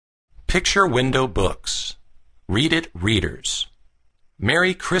Picture Window Books. Read it, readers.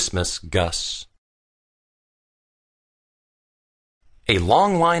 Merry Christmas, Gus. A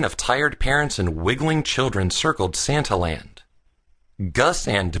long line of tired parents and wiggling children circled Santaland. Gus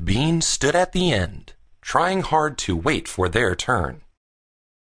and Bean stood at the end, trying hard to wait for their turn.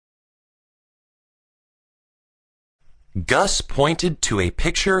 Gus pointed to a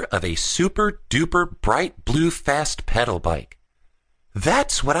picture of a super-duper bright blue fast pedal bike.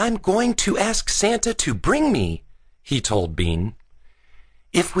 "That's what I'm going to ask Santa to bring me," he told Bean.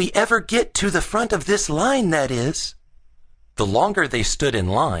 "If we ever get to the front of this line, that is." The longer they stood in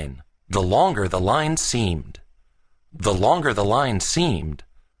line, the longer the line seemed. The longer the line seemed,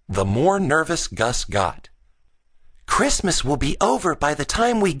 the more nervous Gus got. "Christmas will be over by the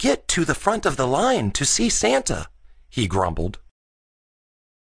time we get to the front of the line to see Santa," he grumbled.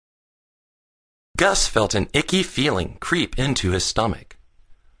 Gus felt an icky feeling creep into his stomach.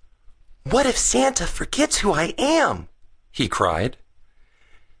 "What if Santa forgets who I am?" he cried.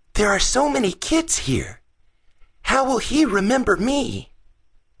 "There are so many kids here. How will he remember me?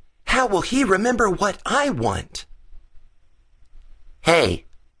 How will he remember what I want?" "Hey,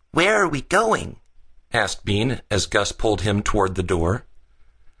 where are we going?" asked Bean as Gus pulled him toward the door.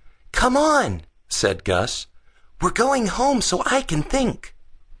 "Come on," said Gus. "We're going home so I can think."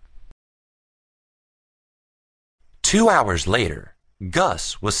 2 hours later,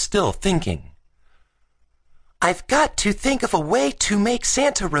 Gus was still thinking. "I've got to think of a way to make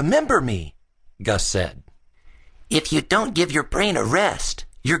Santa remember me," Gus said. "If you don't give your brain a rest,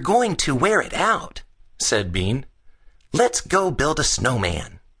 you're going to wear it out," said Bean. "Let's go build a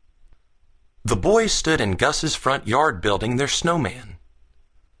snowman." The boys stood in Gus's front yard building their snowman.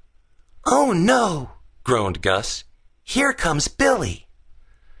 "Oh no," groaned Gus. "Here comes Billy."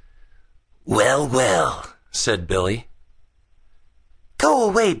 "Well, well," said Billy. "Go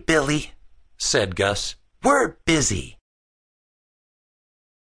away, Billy," said Gus. "We're busy."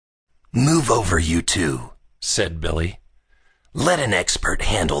 "Move over, you two," said Billy. "Let an expert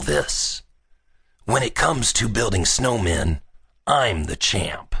handle this. When it comes to building snowmen, I'm the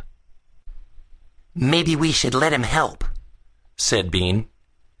champ." "Maybe we should let him help," said Bean.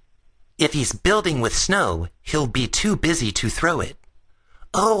 "If he's building with snow, he'll be too busy to throw it."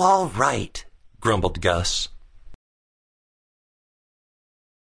 "Oh, all right," grumbled Gus.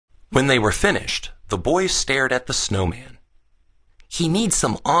 When they were finished, the boys stared at the snowman. "He needs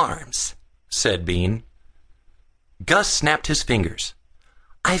some arms," said Bean. Gus snapped his fingers.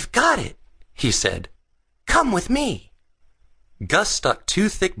 "I've got it," he said. "Come with me." Gus stuck 2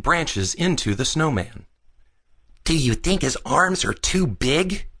 thick branches into the snowman. "Do you think his arms are too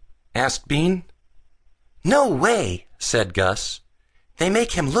big?" asked Bean. "No way," said Gus. "They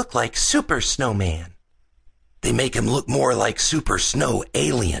make him look like Super Snowman." "They make him look more like Super Snow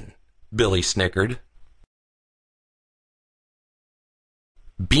Alien," Billy snickered.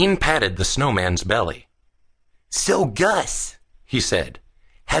 Bean patted the snowman's belly. "So, Gus," he said,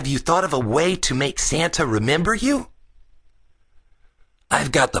 "have you thought of a way to make Santa remember you?"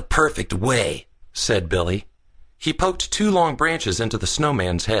 "I've got the perfect way," said Billy. He poked 2 long branches into the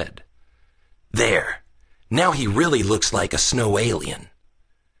snowman's head. "There, now he really looks like a snow alien.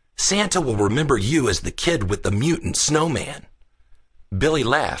 Santa will remember you as the kid with the mutant snowman." Billy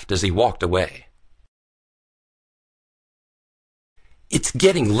laughed as he walked away. "It's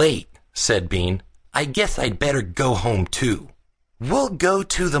getting late," said Bean. "I guess I'd better go home too." "We'll go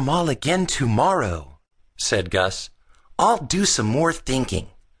to the mall again tomorrow," said Gus. "I'll do some more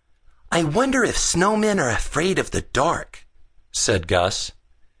thinking." "I wonder if snowmen are afraid of the dark," said Gus.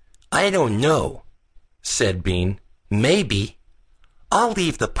 "I don't know," said Bean. "Maybe." "I'll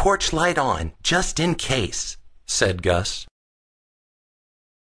leave the porch light on just in case," said Gus.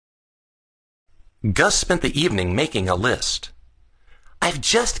 Gus spent the evening making a list. "I've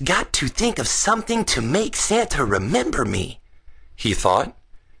just got to think of something to make Santa remember me," he thought.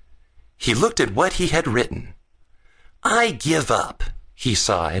 He looked at what he had written. "I give up," he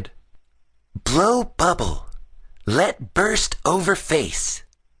sighed. "Blow bubble. Let burst over face.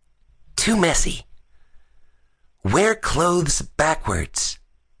 Too messy. Wear clothes backwards.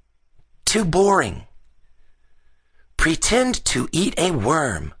 Too boring. Pretend to eat a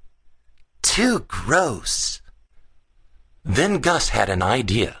worm. Too gross." Then Gus had an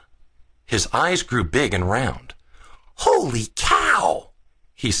idea. His eyes grew big and round. "Holy cow!"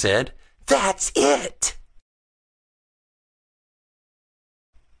 he said. "That's it!"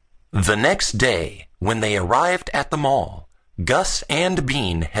 The next day, when they arrived at the mall, Gus and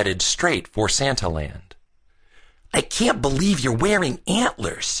Bean headed straight for Santaland. "I can't believe you're wearing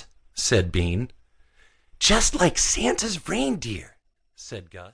antlers," said Bean. "Just like Santa's reindeer," said Gus.